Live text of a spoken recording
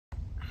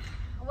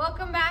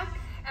Welcome back,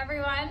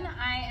 everyone.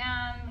 I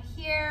am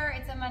here.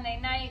 It's a Monday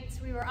night.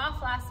 We were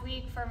off last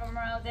week for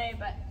Memorial Day,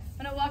 but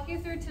I'm going to walk you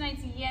through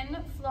tonight's Yin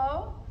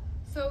flow.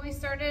 So we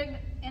started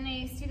in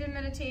a seated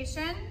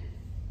meditation,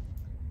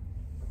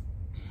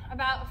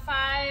 about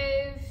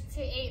 5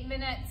 to 8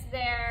 minutes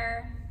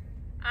there.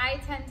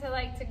 I tend to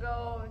like to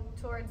go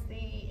towards the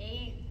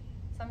 8,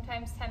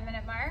 sometimes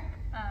 10-minute mark.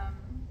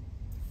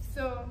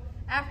 So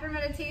after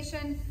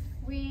meditation,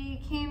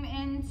 we came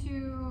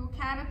into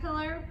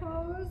caterpillar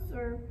pose,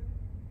 or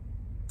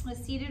a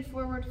seated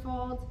forward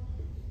fold.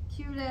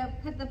 Cue to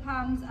put the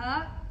palms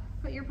up,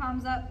 put your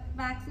palms up,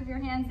 backs of your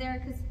hands there,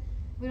 because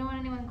we don't want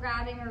anyone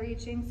grabbing or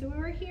reaching. So we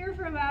were here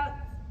for about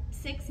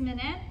 6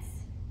 minutes,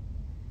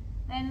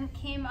 then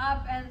came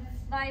up and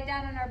lied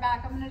down on our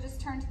back. I'm gonna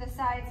just turn to the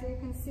side so you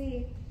can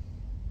see.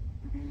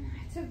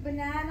 I took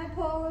banana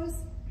pose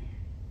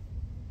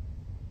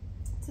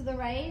to the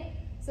right.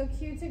 So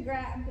cue to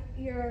grab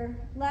your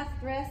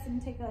left wrist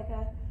and take like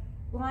a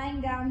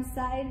lying down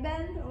side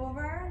bend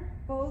over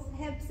both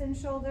hips and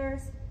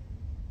shoulders.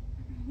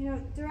 You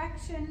know,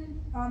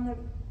 direction on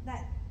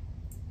that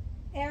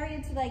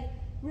area to like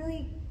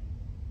really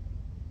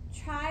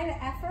try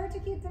to effort to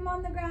keep them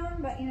on the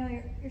ground, but you know,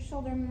 your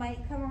shoulder might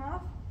come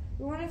off.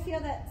 We want to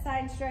feel that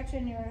side stretch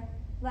in your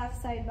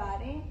left side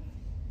body.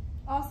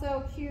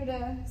 Also cue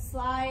to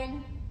slide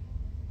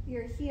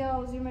your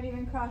heels. You might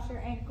even cross your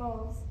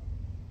ankles.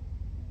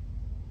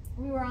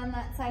 We were on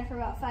that side for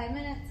about 5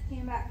 minutes,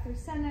 came back through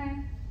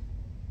center.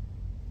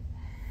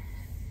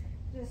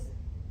 Just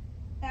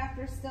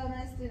after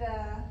stillness, did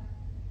a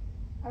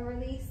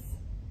release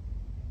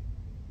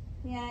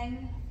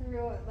yang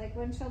through like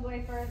windshield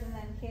wipers, and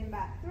then came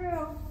back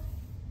through.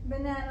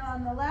 Banana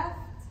on the left.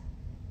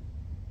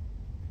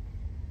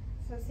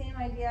 So same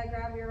idea,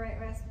 grab your right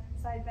wrist,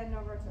 side bend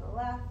over to the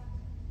left.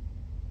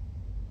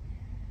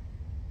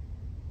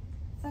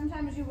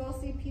 Sometimes you will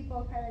see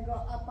people kind of go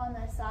up on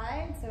the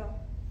side, so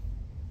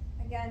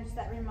again, just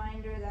that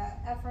reminder,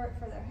 that effort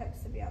for their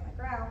hips to be on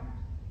the ground.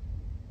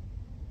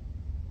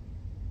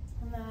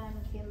 And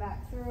then came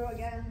back through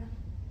again,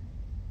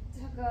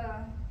 took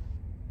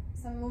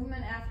some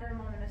movement after a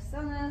moment of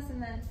stillness,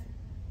 and then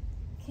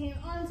came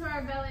onto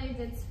our belly,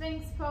 did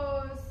Sphinx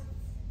pose,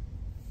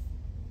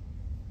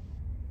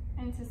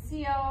 into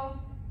seal.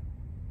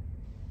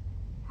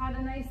 Had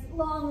a nice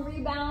long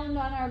rebound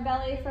on our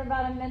belly for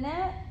about a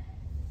minute,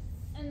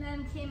 and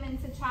then came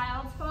into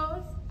child's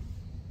pose.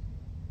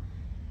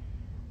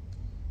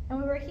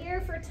 And we were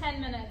here for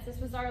 10 minutes. This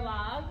was our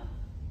log.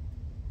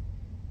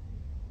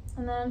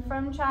 And then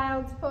from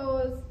child's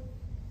pose,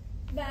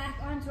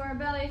 back onto our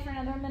belly for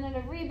another minute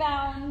of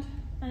rebound.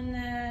 And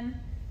then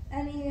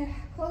any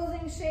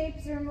closing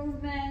shapes or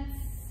movements.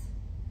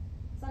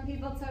 Some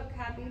people took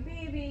happy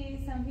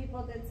baby. Some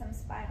people did some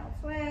spinal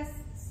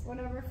twists.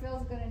 Whatever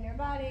feels good in your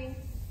body.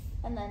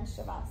 And then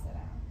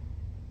shavasana.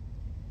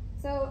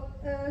 So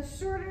a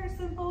shorter,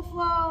 simple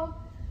flow,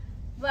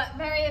 but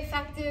very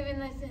effective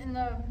in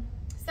the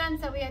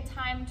sense that we had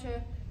time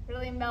to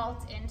really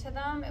melt into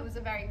them. It was a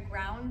very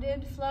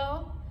grounded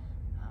flow,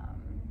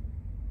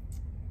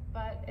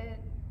 but it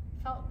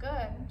felt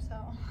good.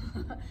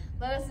 So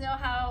let us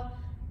know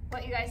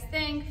what you guys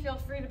think. Feel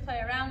free to play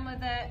around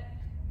with it,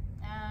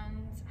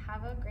 and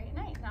have a great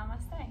night.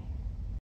 Namaste.